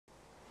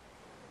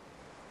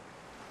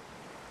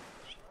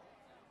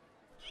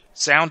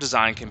Sound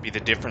design can be the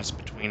difference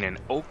between an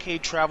okay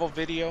travel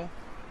video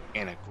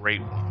and a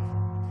great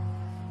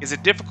one. Is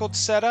it difficult to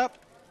set up?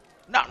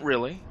 Not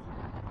really.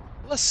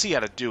 Let's see how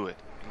to do it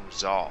in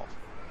Resolve.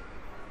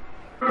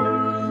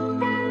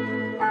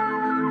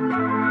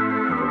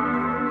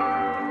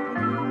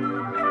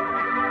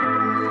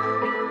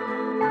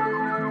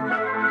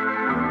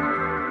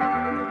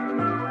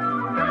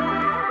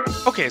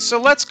 Okay,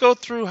 so let's go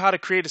through how to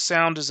create a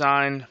sound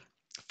design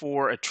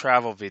for a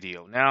travel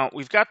video. Now,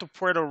 we've got the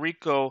Puerto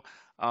Rico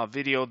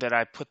video that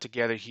I put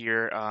together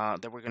here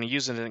that we're going to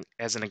use it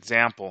as an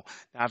example.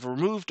 Now, I've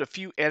removed a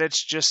few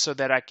edits just so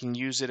that I can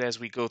use it as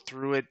we go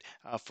through it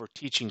for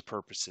teaching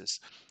purposes.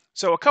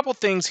 So a couple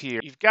things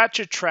here. You've got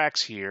your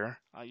tracks here.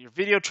 Your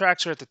video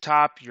tracks are at the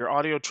top, your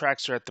audio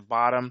tracks are at the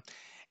bottom,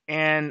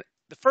 and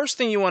the first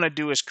thing you want to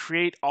do is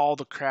create all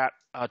the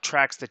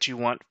tracks that you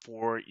want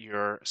for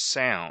your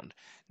sound.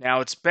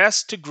 Now, it's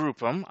best to group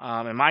them.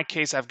 In my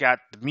case, I've got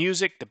the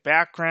music, the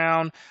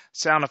background,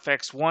 sound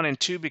effects 1 and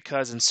 2,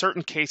 because in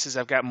certain cases,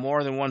 I've got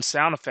more than one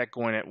sound effect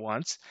going at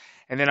once.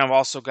 And then I've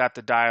also got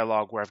the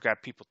dialogue where I've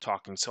got people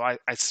talking. So I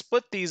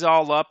split these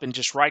all up and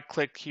just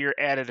right-click here,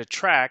 added a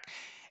track,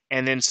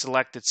 and then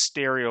selected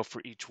stereo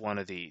for each one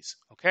of these.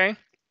 Okay?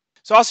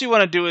 So all you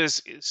want to do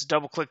is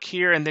double-click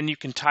here, and then you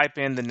can type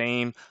in the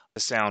name of the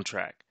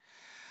soundtrack.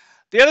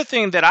 The other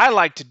thing that I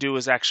like to do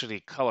is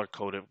actually color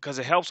code it because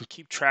it helps me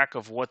keep track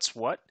of what's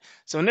what.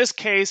 So in this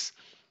case,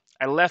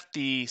 I left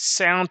the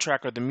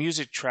soundtrack or the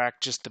music track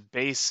just the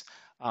base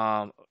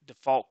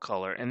default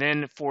color. And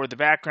then for the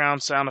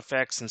background, sound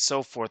effects, and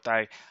so forth,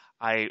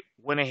 I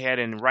went ahead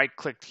and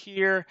right-clicked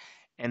here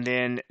and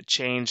then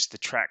changed the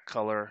track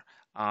color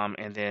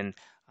and then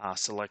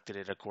selected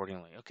it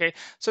accordingly. Okay,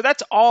 so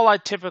that's all I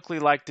typically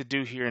like to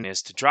do here,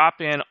 is to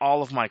drop in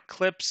all of my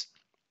clips.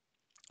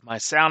 My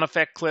sound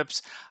effect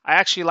clips, I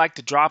actually like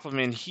to drop them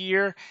in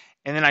here,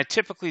 and then I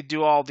typically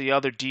do all the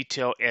other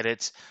detail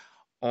edits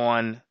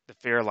on the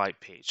Fairlight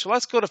page. So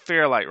let's go to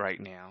Fairlight right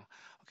now.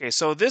 Okay,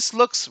 so this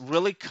looks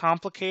really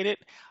complicated,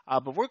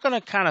 but we're going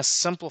to kind of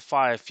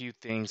simplify a few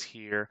things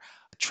here.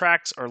 The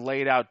tracks are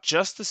laid out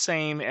just the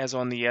same as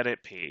on the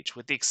edit page,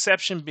 with the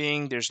exception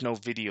being there's no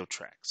video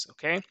tracks.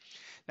 Okay,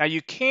 now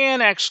you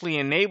can actually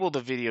enable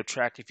the video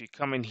track if you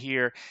come in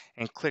here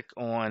and click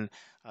on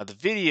the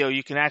video.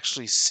 You can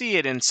actually see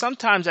it, and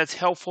sometimes that's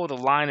helpful to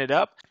line it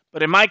up.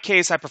 But in my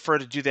case, I prefer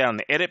to do that on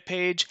the edit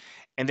page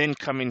and then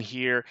come in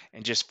here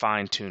and just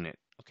fine tune it.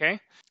 Okay.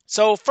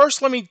 So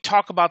first, let me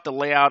talk about the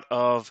layout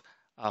of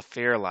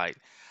Fairlight.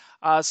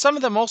 Some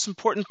of the most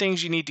important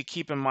things you need to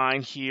keep in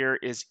mind here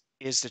is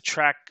the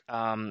track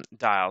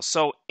dial.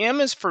 So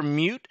M is for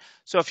mute.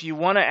 So if you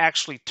want to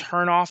actually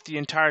turn off the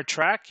entire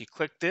track, you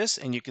click this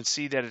and you can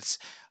see that it's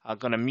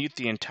going to mute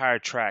the entire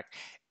track.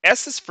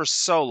 S is for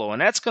solo,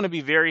 and that's going to be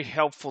a very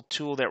helpful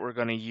tool that we're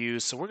going to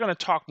use. So we're going to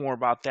talk more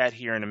about that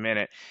here in a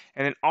minute.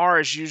 And then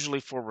R is usually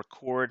for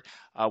record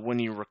when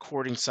you're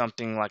recording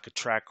something like a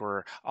track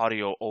or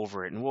audio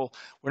over it. And we're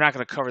not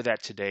going to cover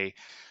that today.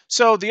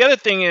 So the other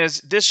thing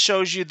is this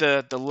shows you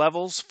the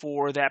levels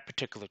for that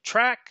particular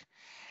track.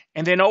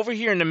 And then over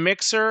here in the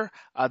mixer,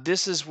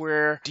 this is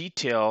where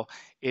detail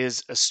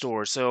is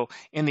stored. So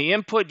in the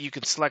input, you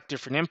can select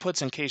different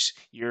inputs in case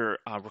you're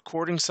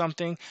recording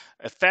something.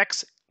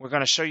 Effects, we're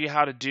going to show you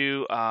how to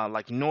do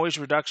like noise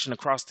reduction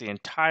across the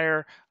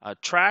entire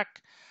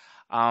track.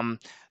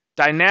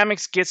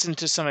 Dynamics gets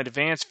into some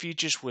advanced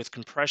features with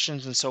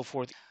compressions and so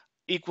forth.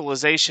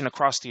 Equalization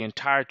across the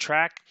entire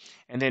track.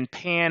 And then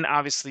pan,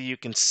 obviously you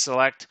can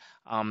select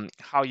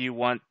how you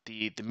want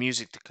the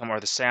music to come, or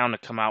the sound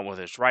to come out,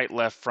 whether it's right,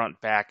 left, front,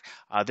 back.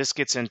 This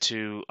gets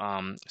into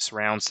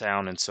surround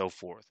sound and so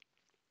forth.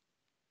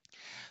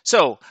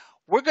 So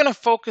we're going to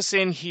focus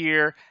in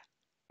here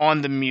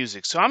on the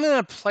music. So I'm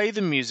going to play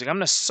the music. I'm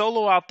going to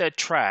solo out that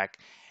track,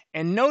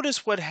 and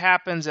notice what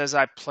happens as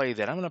I play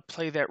that. I'm going to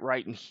play that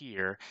right in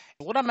here.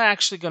 What I'm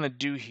actually going to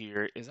do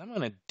here is I'm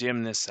going to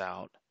dim this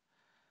out.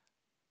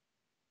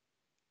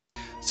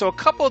 So a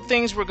couple of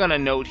things we're going to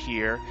note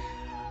here.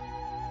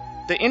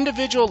 The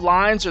individual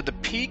lines are the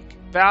peak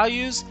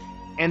values,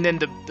 and then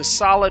the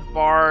solid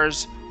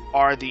bars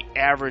are the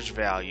average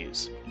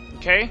values.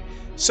 Okay?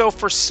 So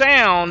for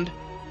sound,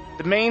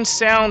 the main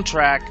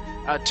soundtrack,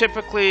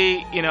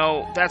 typically,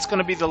 that's going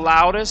to be the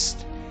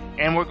loudest,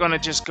 and we're going to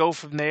just go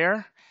from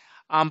there.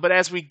 But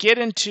as we get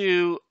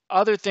into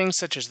other things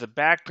such as the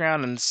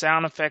background and the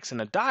sound effects and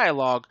the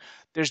dialogue,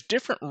 there's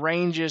different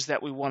ranges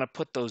that we want to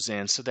put those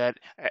in, so that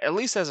at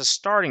least as a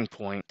starting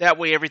point, that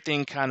way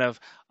everything kind of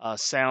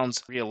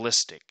sounds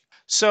realistic.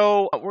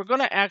 So we're going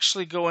to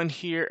actually go in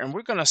here and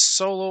we're going to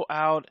solo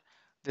out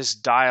this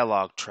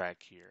dialogue track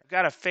here. I've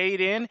got a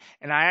fade in,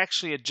 and I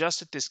actually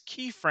adjusted this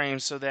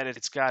keyframe so that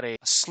it's got a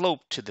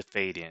slope to the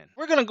fade in.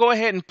 We're going to go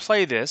ahead and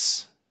play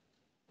this.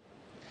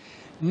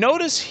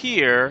 Notice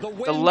here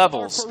the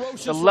levels.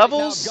 The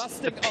levels,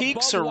 the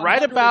peaks are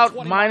right about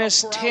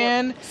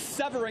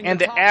 -10, and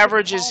the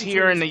average is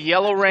here in the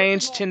yellow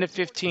range, 10 to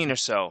 15 or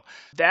so.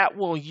 That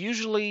will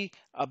usually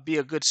be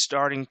a good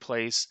starting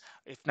place,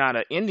 if not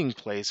an ending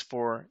place,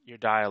 for your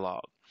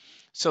dialogue.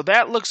 So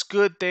that looks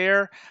good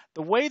there.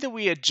 The way that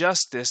we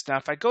adjust this, now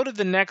if I go to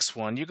the next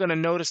one, you're going to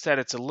notice that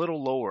it's a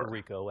little lower.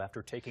 Rico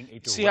after taking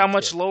a See how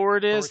much hit. lower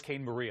it is?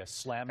 Hurricane Maria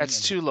slamming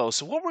That's too low.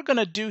 So what we're going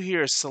to do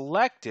here is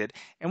select it,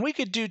 and we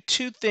could do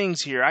two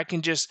things here. I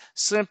can just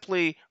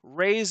simply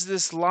raise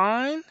this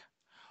line,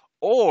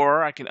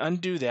 or I can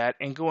undo that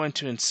and go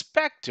into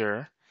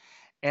Inspector,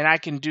 and I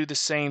can do the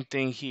same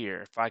thing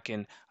here. If I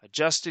can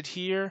adjust it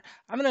here,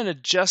 I'm going to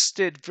adjust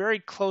it very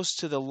close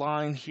to the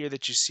line here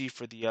that you see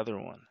for the other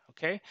one.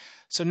 Okay,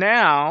 so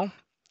now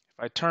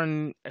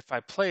if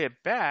I play it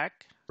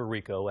back,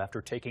 Rico after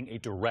taking a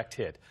direct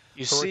hit.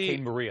 You Hurricane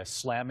see Maria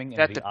slamming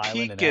that into the the island,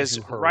 peak and as is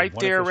you heard, right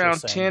one there official around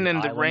saying 10,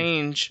 and the island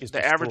range, is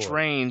the average destroyed.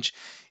 range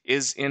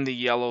is in the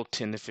yellow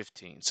 10 to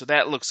 15. So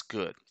that looks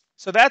good.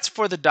 So that's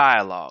for the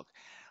dialogue.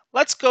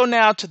 Let's go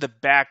now to the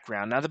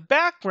background. Now the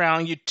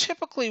background you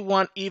typically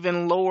want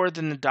even lower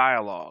than the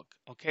dialogue.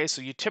 Okay,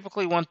 so you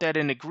typically want that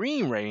in the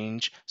green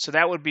range, so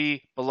that would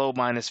be below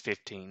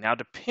 -15. Now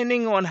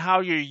depending on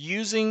how you're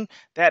using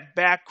that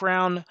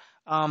background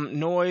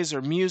noise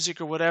or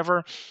music or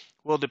whatever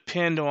will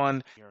depend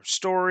on your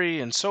story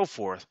and so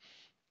forth.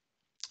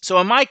 So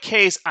in my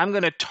case, I'm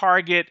going to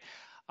target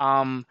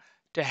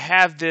to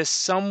have this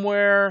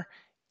somewhere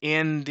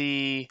in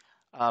the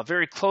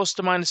very close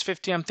to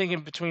 -15. I'm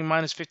thinking between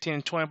 -15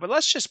 and 20, but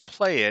let's just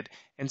play it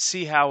and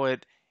see how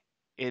it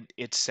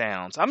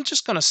sounds. I'm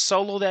just going to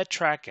solo that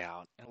track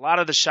out. A lot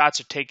of the shots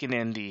are taken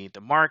in the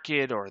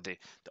market or the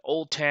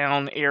old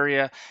town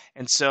area,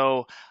 and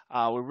so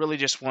we really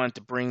just wanted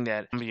to bring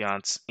that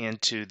ambiance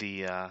into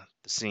the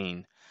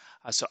scene.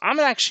 So I'm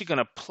actually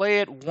going to play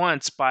it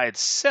once by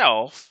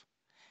itself,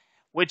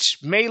 which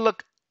may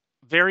look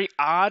very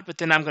odd, but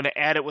then I'm going to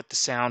add it with the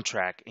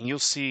soundtrack, and you'll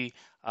see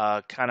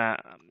kind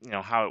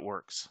of how it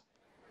works.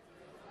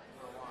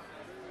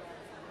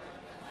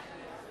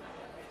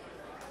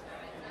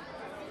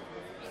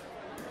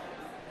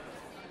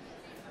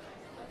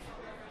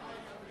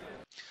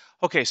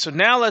 Okay, so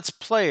now let's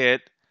play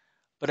it,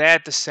 but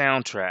add the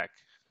soundtrack.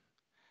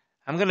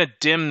 I'm going to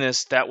dim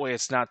this, that way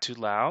it's not too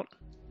loud.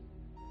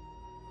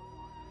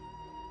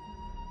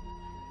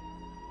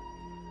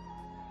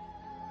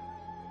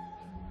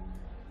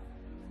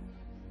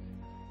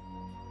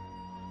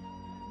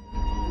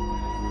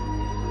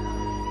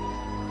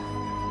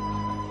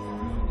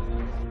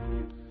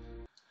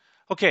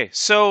 Okay,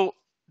 so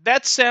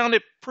that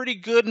sounded pretty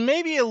good,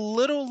 maybe a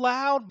little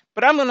loud,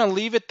 but I'm going to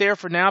leave it there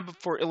for now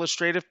for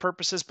illustrative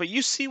purposes. But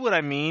you see what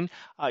I mean.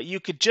 You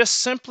could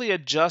just simply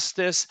adjust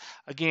this.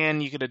 Again,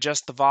 you could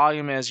adjust the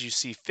volume as you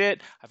see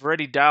fit. I've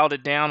already dialed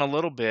it down a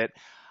little bit.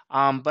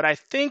 But I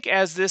think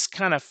as this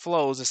kind of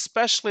flows,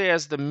 especially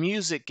as the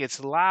music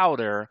gets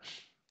louder,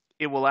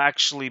 it will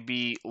actually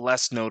be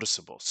less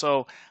noticeable.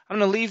 So I'm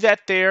going to leave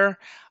that there.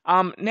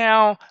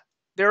 Now,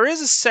 there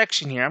is a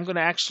section here. I'm going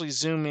to actually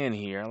zoom in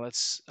here.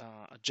 Let's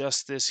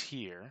adjust this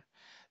here.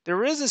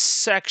 There is a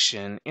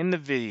section in the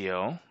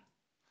video.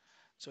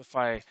 So if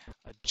I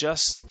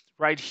adjust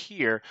right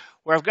here,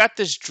 where I've got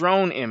this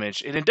drone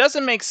image, and it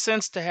doesn't make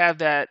sense to have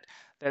that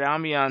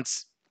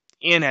ambiance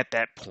in at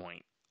that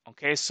point.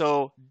 Okay,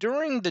 so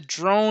during the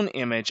drone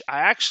image, I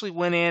actually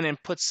went in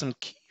and put some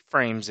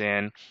keyframes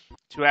in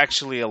to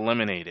actually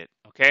eliminate it.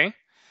 Okay,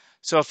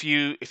 so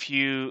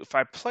if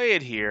I play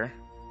it here,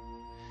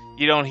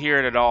 you don't hear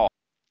it at all.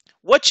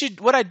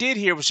 What I did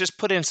here was just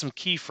put in some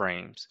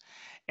keyframes.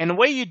 And the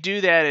way you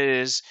do that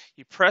is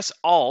you press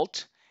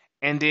Alt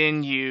and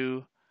then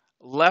you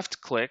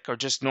left click or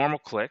just normal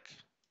click,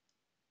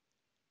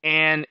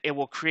 and it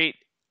will create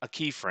a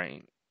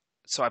keyframe.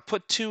 So I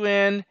put 2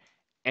 in,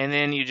 and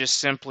then you just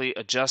simply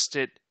adjust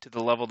it to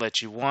the level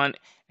that you want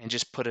and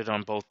just put it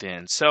on both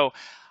ends. So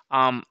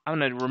I'm going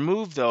to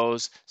remove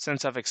those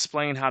since I've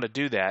explained how to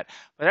do that.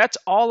 But that's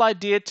all I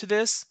did to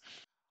this.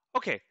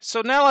 Okay,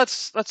 so now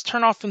let's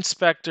turn off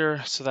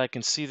Inspector so that I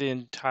can see the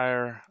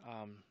entire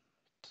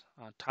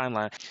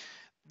timeline.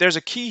 There's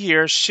a key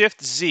here,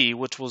 Shift Z,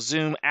 which will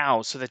zoom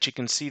out so that you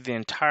can see the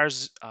entire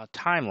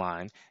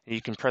timeline, and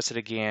you can press it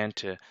again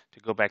to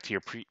go back to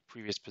your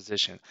previous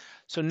position.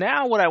 So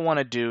now what I want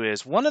to do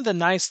is, one of the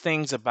nice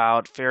things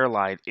about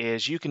Fairlight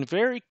is you can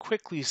very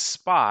quickly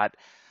spot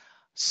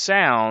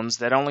sounds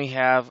that only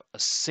have a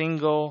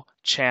single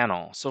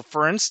channel. So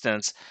for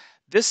instance,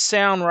 this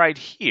sound right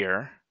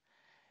here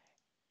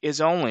is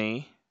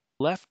only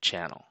left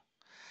channel.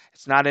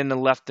 It's not in the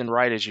left and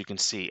right, as you can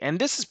see. And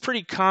this is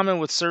pretty common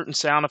with certain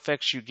sound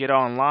effects you get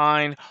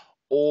online,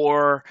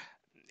 or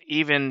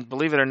even,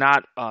 believe it or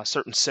not,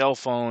 certain cell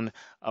phone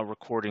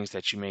recordings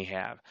that you may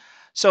have.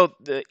 So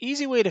the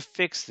easy way to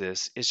fix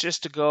this is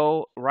just to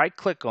go right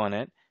click on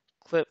it,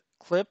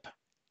 clip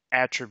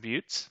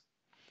attributes,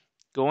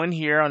 go in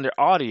here under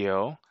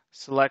audio,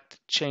 select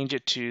change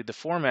it to the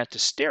format to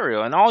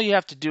stereo, and all you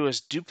have to do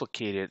is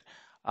duplicate it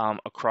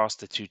across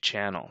the 2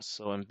 channels.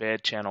 So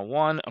embed channel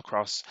 1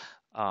 across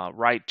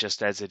right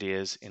just as it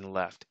is in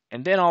left.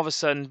 And then all of a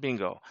sudden,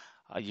 bingo,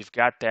 you've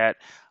got that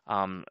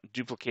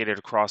duplicated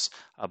across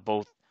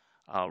both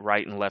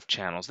right and left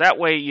channels. That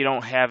way you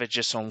don't have it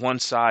just on one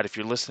side. If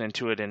you're listening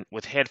to it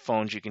with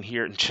headphones, you can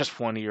hear it in just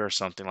one ear or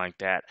something like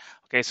that.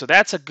 Okay, so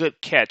that's a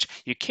good catch.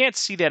 You can't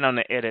see that on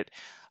the edit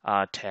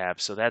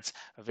tab, so that's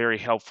very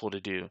helpful to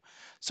do.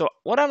 So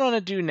what I'm going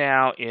to do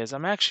now is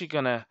I'm actually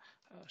going to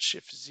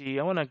Shift Z.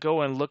 I want to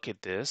go and look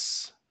at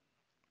this.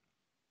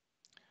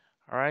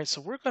 All right,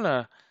 so we're going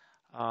to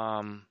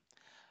I'm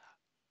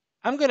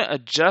going to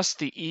adjust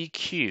the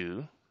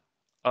EQ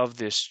of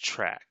this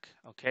track.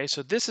 Okay,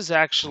 so this is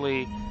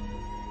actually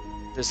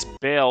this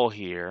bell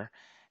here,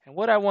 and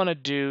what I want to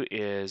do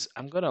is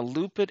I'm going to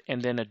loop it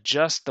and then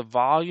adjust the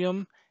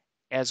volume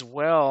as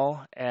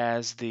well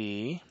as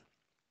I'm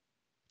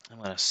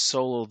going to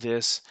solo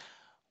this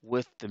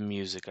with the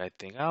music. I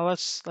think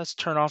let's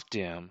turn off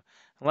dim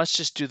and let's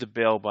just do the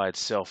bell by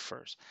itself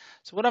first.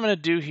 So what I'm going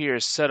to do here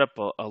is set up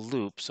a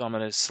loop. So I'm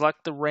going to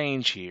select the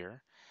range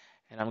here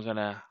and I'm going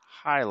to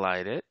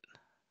highlight it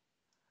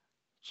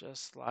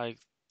just like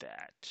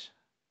that.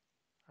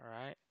 All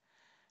right,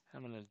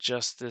 I'm going to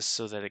adjust this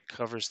so that it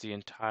covers the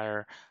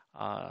entire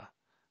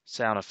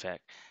sound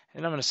effect.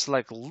 And I'm going to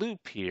select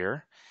loop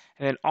here,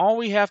 and then all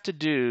we have to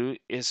do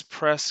is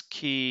press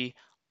key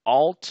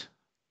Alt.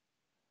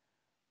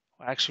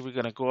 Actually, we're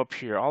going to go up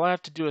here. All I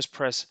have to do is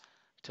press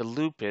to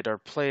loop it, or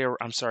play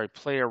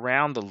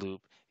around the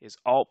loop is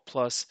Alt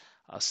plus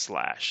a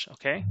slash.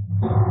 Okay.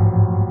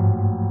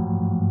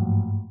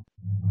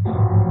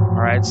 All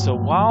right. So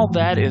while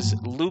that is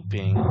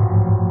looping,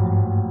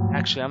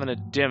 actually, I'm going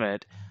to dim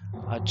it.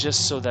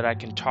 Just so that I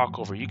can talk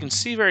over. You can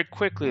see very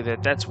quickly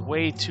that that's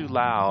way too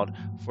loud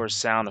for a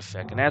sound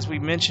effect. And as we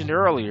mentioned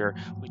earlier,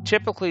 we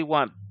typically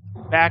want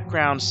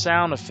background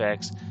sound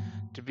effects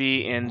to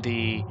be in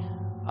the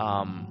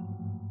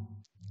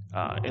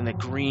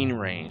green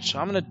range. So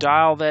I'm going to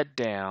dial that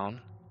down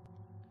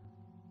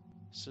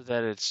so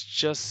that it's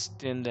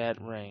just in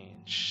that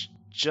range,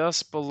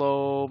 just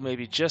below,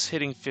 maybe just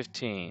hitting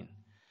 15.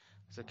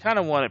 So I kind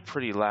of want it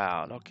pretty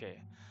loud.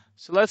 Okay,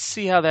 so let's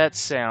see how that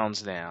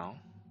sounds now.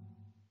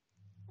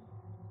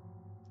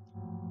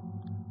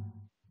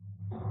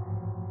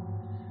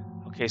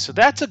 Okay, so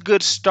that's a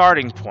good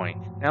starting point.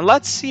 Now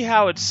let's see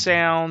how it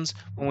sounds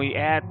when we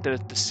add the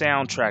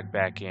soundtrack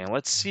back in.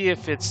 Let's see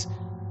if it's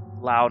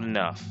loud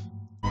enough.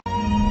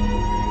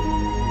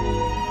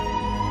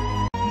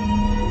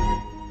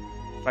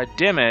 If I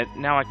dim it,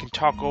 now I can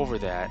talk over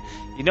that.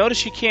 You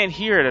notice you can't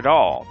hear it at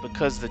all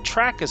because the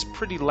track is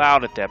pretty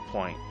loud at that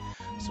point.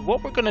 So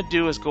what we're going to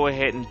do is go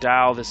ahead and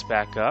dial this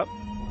back up.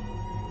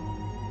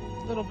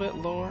 A little bit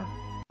lower.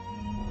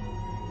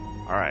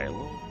 All right,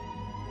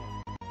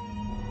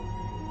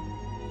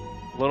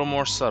 a little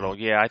more subtle.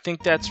 Yeah, I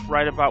think that's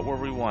right about where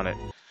we want it.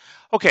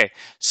 Okay,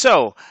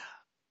 so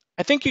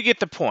I think you get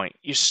the point.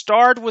 You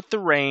start with the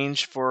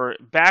range for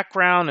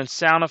background and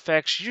sound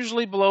effects,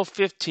 usually below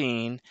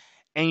 15,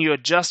 and you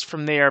adjust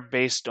from there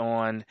based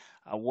on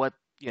what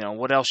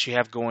else you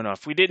have going on.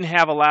 If we didn't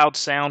have a loud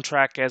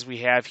soundtrack as we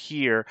have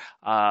here,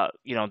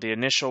 the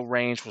initial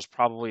range was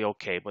probably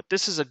okay. But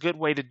this is a good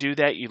way to do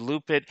that. You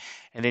loop it,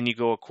 and then you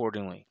go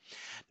accordingly.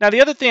 Now,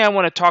 the other thing I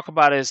want to talk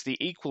about is the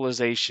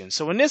equalization.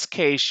 So in this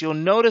case, you'll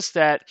notice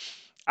that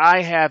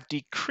I have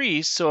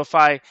decreased. So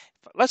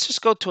let's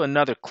just go to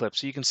another clip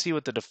so you can see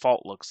what the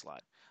default looks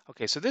like.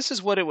 Okay, so this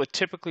is what it would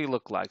typically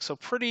look like. So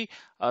pretty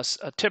a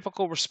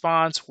typical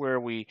response where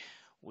we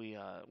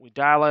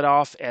dial it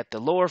off at the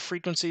lower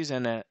frequencies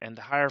and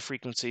the higher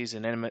frequencies,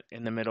 and then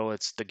in the middle,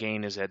 the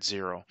gain is at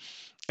 0.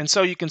 And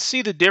so you can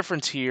see the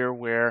difference here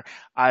where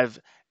I've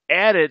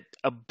added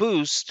a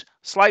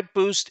slight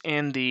boost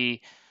in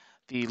the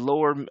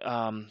lower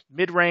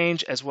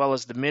mid-range as well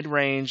as the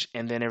mid-range,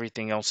 and then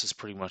everything else is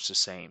pretty much the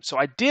same. So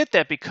I did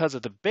that because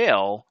of the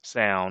bell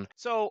sound.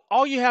 So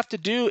all you have to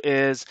do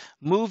is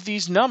move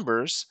these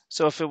numbers.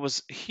 So if it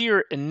was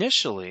here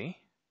initially,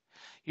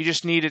 you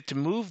just needed to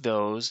move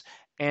those,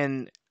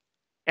 and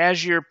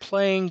as you're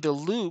playing the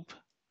loop,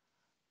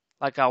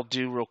 like I'll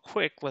do real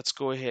quick, let's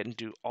go ahead and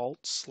do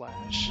Alt/.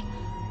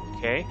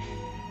 Okay,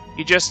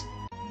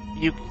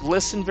 you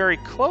listen very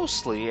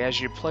closely as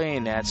you're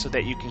playing that so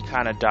that you can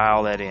kind of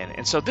dial that in.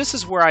 And so this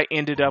is where I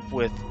ended up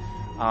with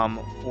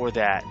for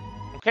that.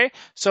 Okay,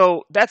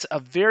 so that's a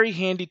very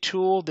handy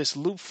tool. This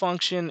loop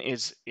function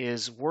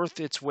is worth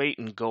its weight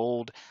in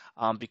gold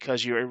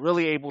because you're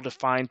really able to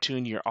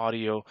fine-tune your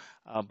audio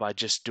by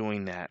just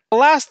doing that. The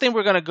last thing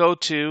we're going to go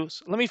to,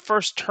 so let me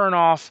first turn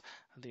off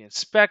the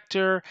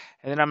inspector,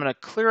 and then I'm going to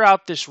clear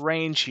out this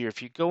range here.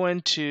 If you go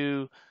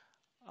into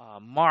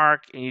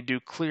mark and you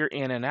do clear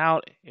in and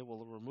out, it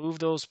will remove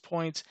those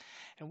points.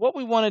 And what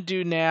we want to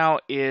do now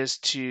is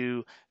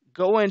to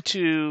go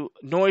into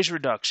noise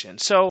reduction.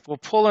 So we'll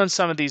pull in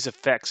some of these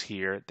effects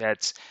here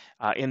that's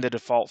in the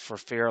default for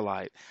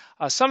Fairlight.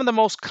 Some of the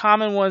most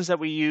common ones that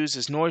we use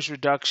is noise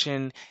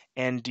reduction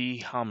and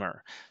dehummer.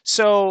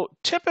 So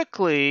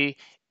typically,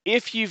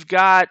 if you've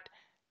got,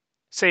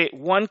 say,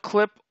 one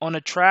clip on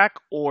a track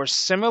or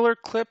similar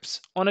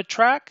clips on a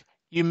track,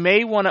 you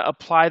may want to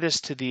apply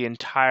this to the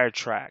entire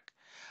track.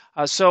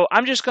 So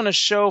I'm just going to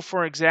show,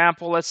 for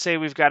example, let's say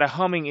we've got a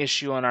humming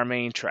issue on our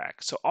main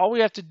track. So all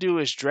we have to do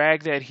is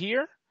drag that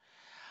here,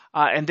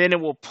 and then it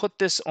will put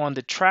this on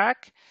the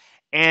track.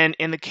 And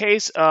in the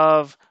case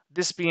of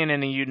this being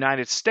in the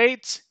United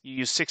States, you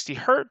use 60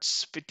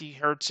 hertz, 50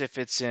 hertz if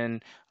it's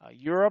in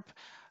Europe.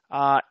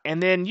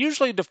 And then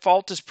usually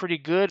default is pretty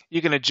good.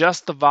 You can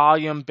adjust the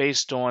volume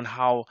based on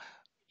how,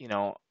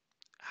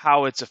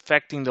 how it's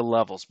affecting the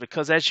levels,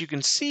 because as you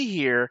can see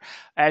here,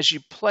 as you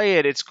play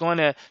it, it's going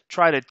to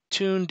try to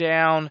tune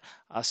down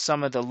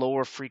some of the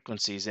lower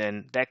frequencies,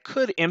 and that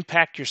could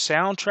impact your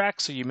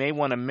soundtrack, so you may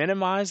want to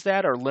minimize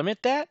that or limit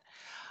that.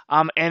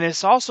 And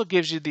it also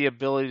gives you the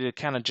ability to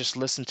kind of just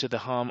listen to the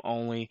hum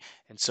only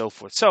and so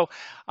forth. So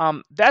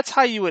that's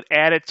how you would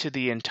add it to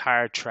the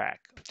entire track.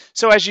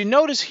 So as you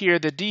notice here,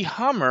 the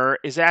dehummer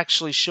is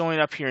actually showing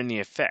up here in the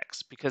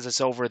effects because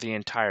it's over the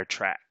entire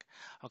track.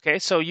 Okay,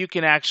 so you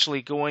can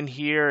actually go in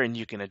here and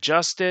you can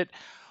adjust it,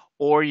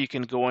 or you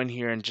can go in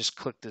here and just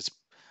click this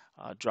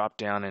drop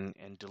down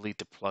and delete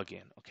the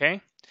plugin.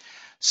 Okay,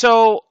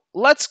 so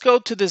let's go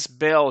to this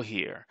bell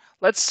here.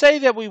 Let's say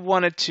that we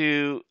wanted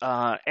to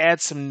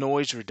add some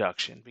noise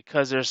reduction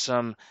because there's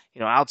some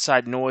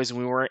outside noise and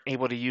we weren't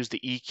able to use the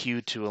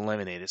EQ to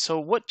eliminate it. So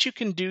what you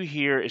can do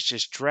here is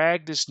just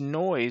drag this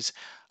noise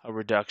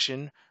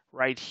reduction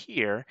right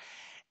here.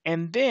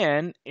 And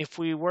then if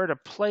we were to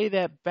play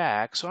that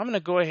back, so I'm going to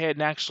go ahead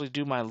and actually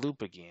do my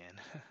loop again.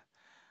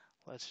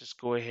 Let's just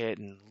go ahead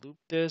and loop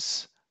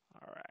this.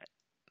 All right.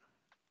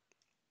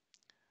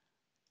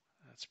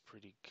 That's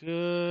pretty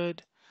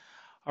good.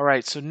 All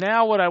right, so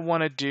now what I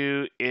want to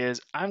do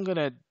is I've got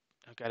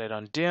it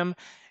on dim,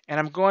 and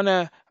I'm going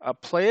to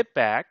play it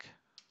back.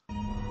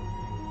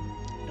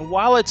 And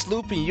while it's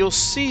looping, you'll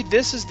see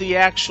this is the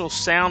actual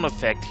sound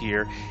effect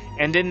here.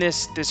 And then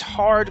this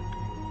hard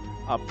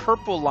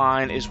purple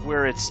line is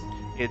where it's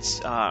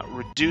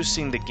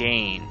reducing the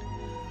gain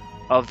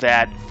of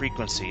that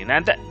frequency,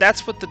 and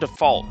that's with the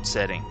default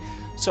setting.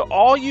 So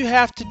all you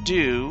have to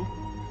do,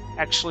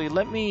 actually,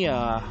 let me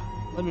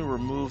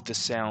remove the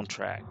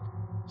soundtrack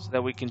so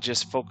that we can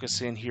just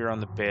focus in here on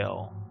the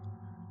bell.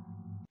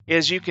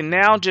 Is you can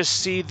now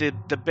just see the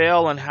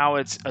bell and how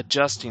it's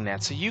adjusting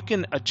that. So you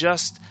can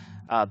adjust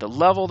the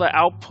level, the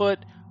output,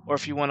 or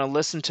if you want to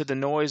listen to the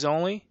noise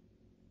only.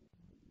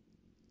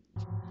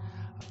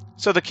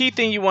 So the key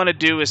thing you want to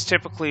do is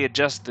typically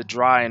adjust the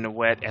dry and the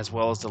wet as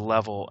well as the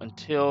level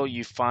until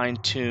you fine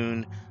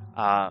tune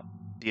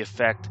the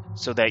effect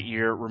so that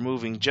you're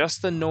removing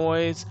just the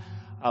noise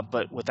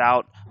but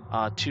without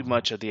too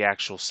much of the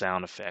actual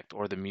sound effect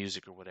or the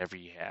music or whatever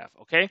you have.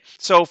 Okay,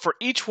 so for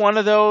each one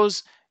of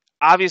those,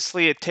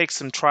 obviously it takes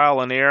some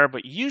trial and error,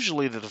 but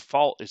usually the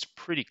default is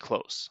pretty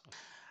close.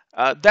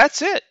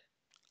 That's it.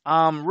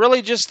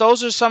 Really just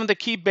those are some of the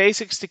key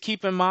basics to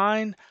keep in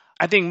mind.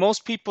 I think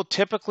most people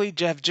typically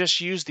have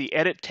just used the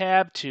edit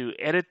tab to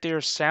edit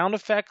their sound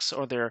effects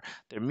or their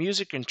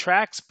music and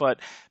tracks, but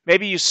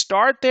maybe you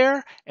start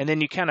there and then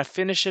you kind of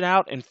finish it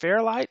out in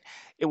Fairlight.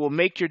 It will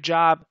make your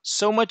job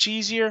so much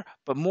easier,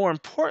 but more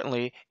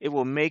importantly, it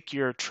will make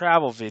your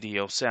travel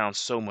video sound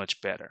so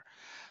much better.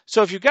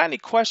 So if you've got any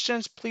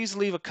questions, please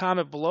leave a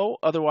comment below.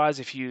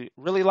 Otherwise, if you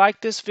really like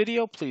this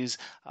video, please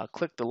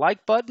click the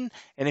like button.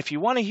 And if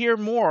you want to hear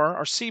more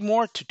or see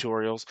more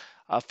tutorials,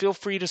 feel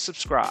free to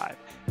subscribe.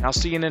 And I'll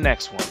see you in the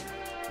next one.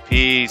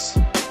 Peace.